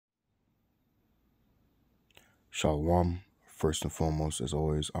Shalom. First and foremost, as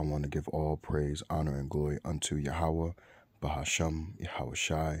always, I want to give all praise, honor, and glory unto Yahweh, Bahasham, Yahweh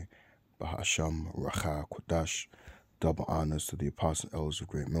Shai, Bahasham, Racha, Kodash. Double honors to the apostle elders of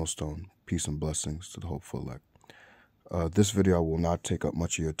Great Millstone. Peace and blessings to the hopeful elect. This video will not take up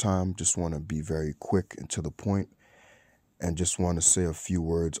much of your time. Just want to be very quick and to the point, and just want to say a few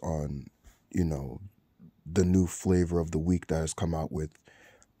words on, the new flavor of the week that has come out with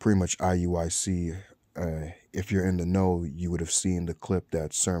pretty much IUIC. If you're in the know, you would have seen the clip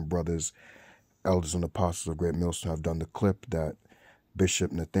that certain brothers, elders and apostles of Great Millstone have done the clip that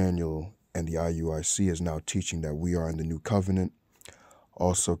Bishop Nathaniel and the IUIC is now teaching that we are in the new covenant.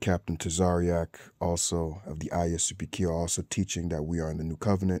 Also, Captain Tazariak, also of the ISUPK, are also teaching that we are in the new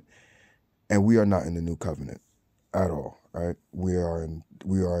covenant, and we are not in the new covenant at all. Right? We are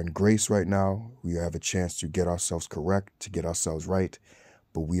in grace right now. We have a chance to get ourselves correct, to get ourselves right,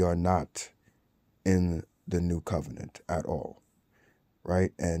 but we are not in the new covenant at all.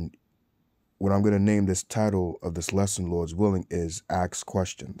 Right? And what I'm going to name this title of this lesson, Lord's willing, is Ask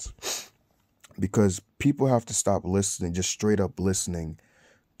Questions. Because people have to stop listening, just straight up listening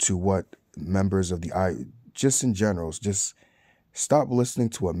to what members of the just in general, just stop listening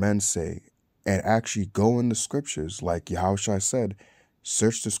to what men say and actually go in the scriptures. Like Yahushua said,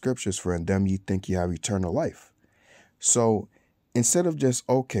 search the scriptures, for in them ye think ye have eternal life. So instead of just,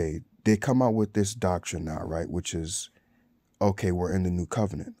 okay, they come out with this doctrine now, right? Which is, okay, we're in the new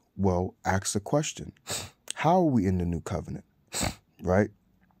covenant. Well, ask the question. How are we in the new covenant? Right?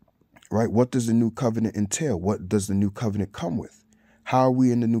 Right? What does the new covenant entail? What does the new covenant come with? How are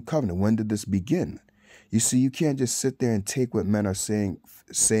we in the new covenant? When did this begin? You see, you can't just sit there and take what men are saying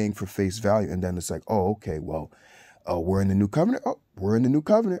for face value, and then it's like, oh, okay, well, we're in the new covenant. Oh, we're in the new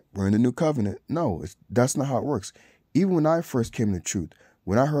covenant. We're in the new covenant. No, that's not how it works. Even when I first came to truth,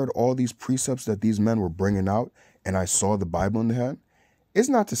 when I heard all these precepts that these men were bringing out, and I saw the Bible in the hand, it's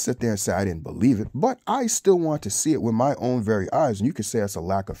not to sit there and say I didn't believe it, but I still want to see it with my own very eyes. And you could say that's a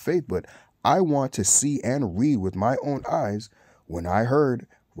lack of faith, but I want to see and read with my own eyes when I heard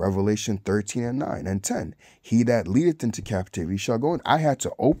Revelation 13 and 9 and 10. He that leadeth into captivity shall go in. I had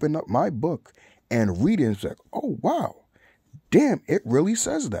to open up my book and read it and say, oh, wow, damn, it really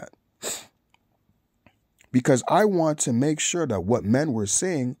says that. Because I want to make sure that what men were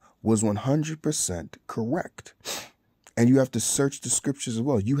saying was 100% correct. And you have to search the scriptures as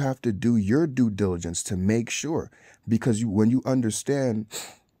well. You have to do your due diligence to make sure. Because when you understand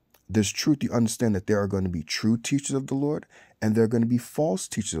this truth, you understand that there are going to be true teachers of the Lord and there are going to be false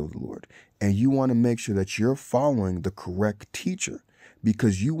teachers of the Lord. And you want to make sure that you're following the correct teacher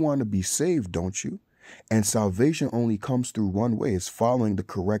because you want to be saved, don't you? And salvation only comes through one way. It's following the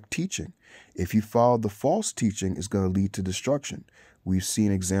correct teaching. If you follow the false teaching, it's going to lead to destruction. We've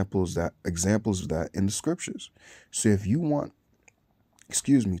seen examples of that in the scriptures. So if you want,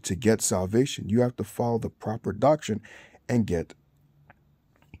 to get salvation, you have to follow the proper doctrine and get,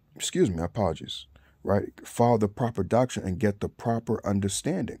 right? Follow the proper doctrine and get the proper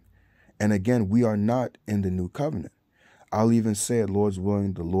understanding. And again, we are not in the new covenant. I'll even say it, Lord's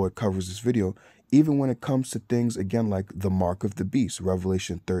willing, the Lord covers this video, even when it comes to things, again, like the mark of the beast,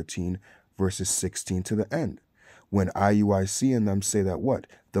 Revelation 13, verses 16 to the end. When IUIC and them say that what?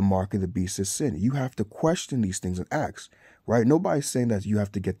 The mark of the beast is sin. You have to question these things and ask, right? Nobody's saying that you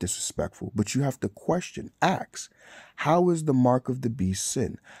have to get disrespectful, but you have to question, ask. How is the mark of the beast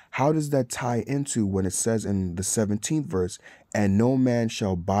sin? How does that tie into when it says in the 17th verse, and no man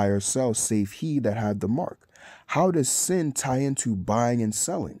shall buy or sell save he that had the mark? How does sin tie into buying and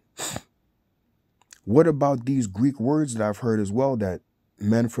selling? What about these Greek words that I've heard as well that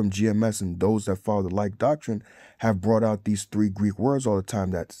men from GMS and those that follow the like doctrine have brought out these three Greek words all the time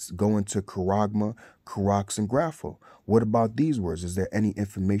that go into charagma, charax, and grapho. What about these words? Is there any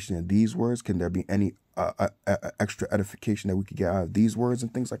information in these words? Can there be any extra edification that we could get out of these words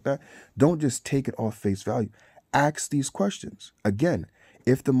and things like that? Don't just take it off face value. Ask these questions. Again,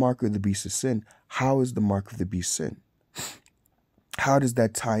 if the mark of the beast is sin, how is the mark of the beast sin? How does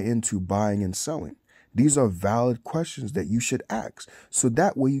that tie into buying and selling? These are valid questions that you should ask. So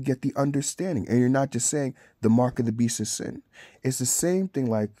that way you get the understanding and you're not just saying the mark of the beast is sin. It's the same thing,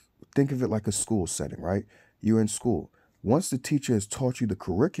 like, think of it like a school setting, right? You're in school. Once the teacher has taught you the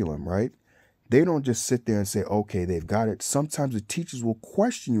curriculum, right? They don't just sit there and say, okay, they've got it. Sometimes the teachers will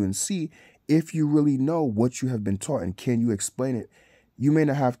question you and see if you really know what you have been taught and can you explain it. You may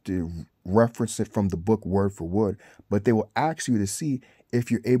not have to reference it from the book word for word, but they will ask you to see if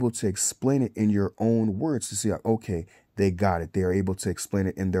you're able to explain it in your own words to see, like, okay, they got it. They're able to explain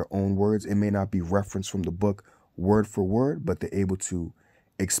it in their own words. It may not be referenced from the book word for word, but they're able to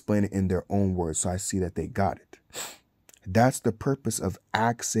explain it in their own words so I see that they got it. That's the purpose of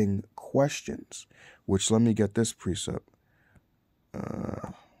asking questions, which let me get this precept.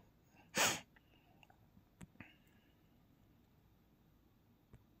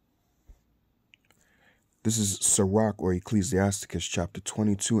 This is Sirach or Ecclesiasticus chapter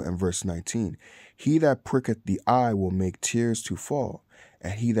 22 and verse 19. He that pricketh the eye will make tears to fall,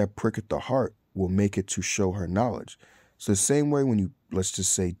 and he that pricketh the heart will make it to show her knowledge. So the same way when you, let's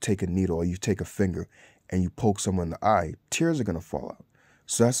just say, take a needle or you take a finger and you poke someone in the eye, tears are going to fall out.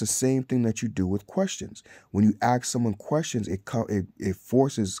 So that's the same thing that you do with questions. When you ask someone questions, it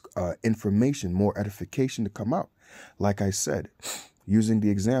forces information, more edification to come out. Like I said, using the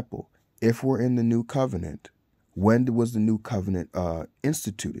example, if we're in the new covenant, when was the new covenant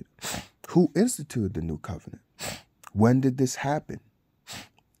instituted? Who instituted the new covenant? When did this happen?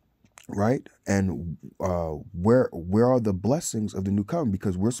 Right? And where are the blessings of the new covenant?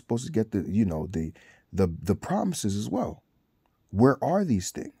 Because we're supposed to get the promises as well. Where are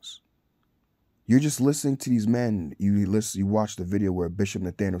these things? You're just listening to these men. You watch the video where Bishop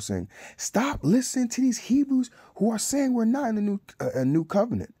Nathaniel saying, "Stop listening to these Hebrews who are saying we're not in the new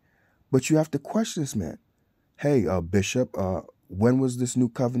covenant." But you have to question this man. Hey, Bishop, when was this new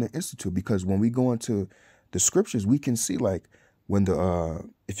covenant instituted? Because when we go into the scriptures, we can see like when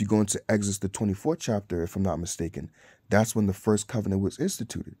if you go into Exodus the 24th chapter, if I'm not mistaken, that's when the first covenant was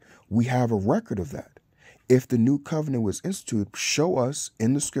instituted. We have a record of that. If the new covenant was instituted, show us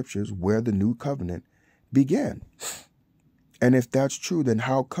in the scriptures where the new covenant began. And if that's true, then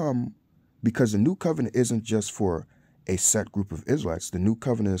how come? Because the new covenant isn't just for a set group of Israelites. The new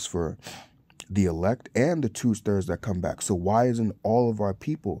covenant is for the elect and the 2/3 that come back. So why isn't all of our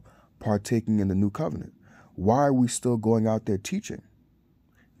people partaking in the new covenant? Why are we still going out there teaching?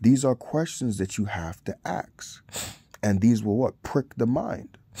 These are questions that you have to ask. And these will what? Prick the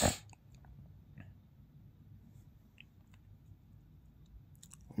mind.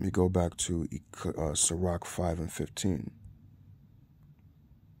 Let me go back to Sirach 5 and 15.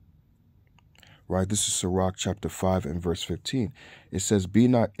 Right, this is Sirach chapter 5 and verse 15. It says, Be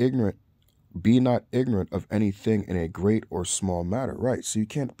not ignorant of anything in a great or small matter. Right, so you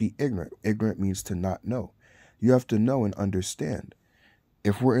can't be ignorant. Ignorant means to not know. You have to know and understand.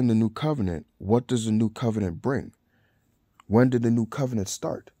 If we're in the new covenant, what does the new covenant bring? When did the new covenant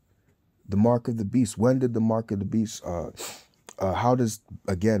start? The mark of the beast. When did the mark of the beast, how does,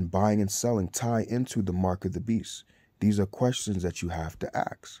 again, buying and selling tie into the mark of the beast? These are questions that you have to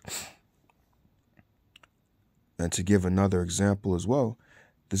ask. And to give another example as well,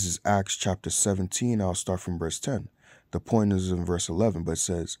 this is Acts chapter 17. I'll start from verse 10. The point is in verse 11, but it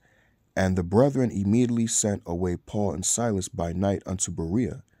says, And the brethren immediately sent away Paul and Silas by night unto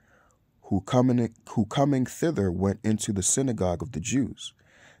Berea, who coming thither went into the synagogue of the Jews.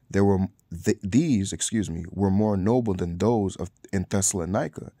 These were more noble than those in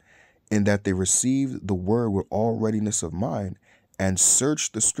Thessalonica, in that they received the word with all readiness of mind, and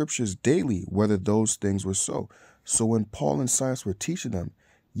searched the scriptures daily whether those things were so. So when Paul and Silas were teaching them,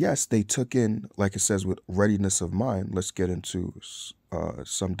 yes, they took in, like it says, with readiness of mind. Let's get into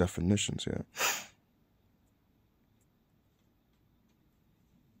some definitions here.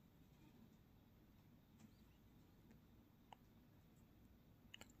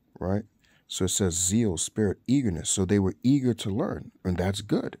 Right? So it says zeal, spirit, eagerness. So they were eager to learn, and that's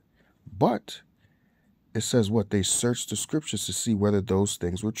good. But it says what? They searched the scriptures to see whether those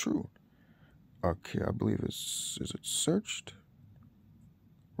things were true. Okay, I believe is it searched?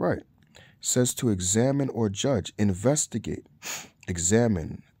 Right. It says to examine or judge, investigate,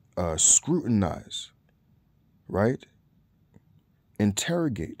 examine, scrutinize, right?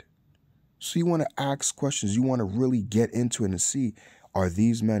 Interrogate. So you want to ask questions. You want to really get into it and see, are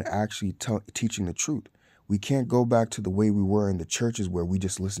these men actually teaching the truth? We can't go back to the way we were in the churches where we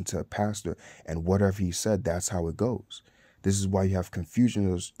just listen to a pastor and whatever he said, that's how it goes. This is why you have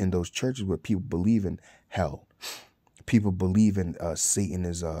confusion in those churches where people believe in hell. People believe in Satan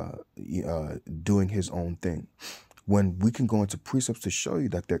is doing his own thing. When we can go into precepts to show you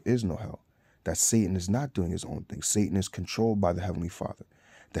that there is no hell, that Satan is not doing his own thing. Satan is controlled by the Heavenly Father.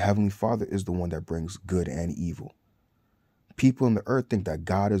 The Heavenly Father is the one that brings good and evil. People on the earth think that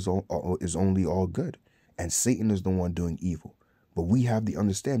God is only all good, and Satan is the one doing evil. But we have the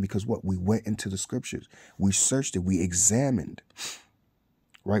understanding because what? We went into the scriptures. We searched it. We examined.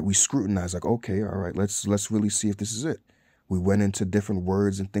 Right? We scrutinized, like, okay, all right, let's really see if this is it. We went into different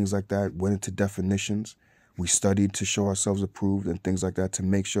words and things like that, went into definitions. We studied to show ourselves approved and things like that to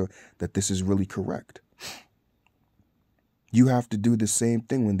make sure that this is really correct. You have to do the same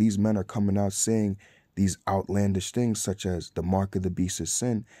thing when these men are coming out saying these outlandish things such as the mark of the beast is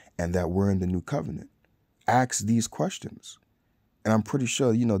sin and that we're in the new covenant? Ask these questions. And I'm pretty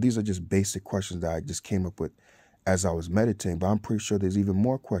sure, these are just basic questions that I just came up with as I was meditating, but I'm pretty sure there's even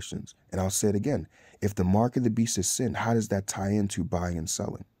more questions. And I'll say it again. If the mark of the beast is sin, how does that tie into buying and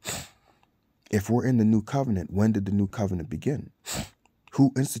selling? If we're in the new covenant, when did the new covenant begin?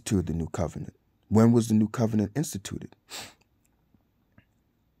 Who instituted the new covenant? When was the new covenant instituted?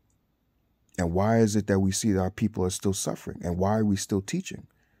 And why is it that we see that our people are still suffering? And why are we still teaching?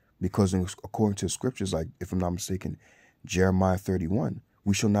 Because according to the scriptures, like, if I'm not mistaken, Jeremiah 31,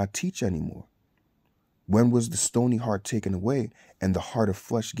 we shall not teach anymore. When was the stony heart taken away and the heart of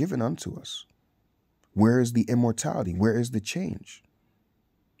flesh given unto us? Where is the immortality? Where is the change?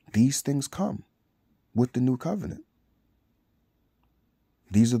 These things come with the new covenant.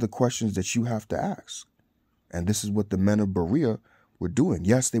 These are the questions that you have to ask. And this is what the men of Berea were doing.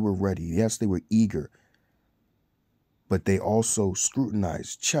 Yes, they were ready. Yes, they were eager. But they also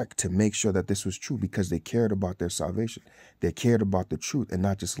scrutinized, checked to make sure that this was true because they cared about their salvation. They cared about the truth and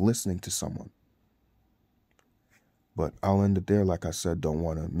not just listening to someone. But I'll end it there. Like I said, don't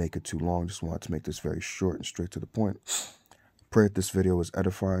want to make it too long. Just wanted to make this very short and straight to the point. Pray that this video was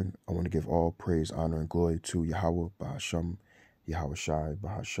edifying. I want to give all praise, honor, and glory to Yahweh, Bahasham, Yahweh Shai,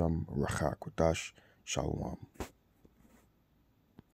 Bahasham, Rachak, Kodash, Shalom.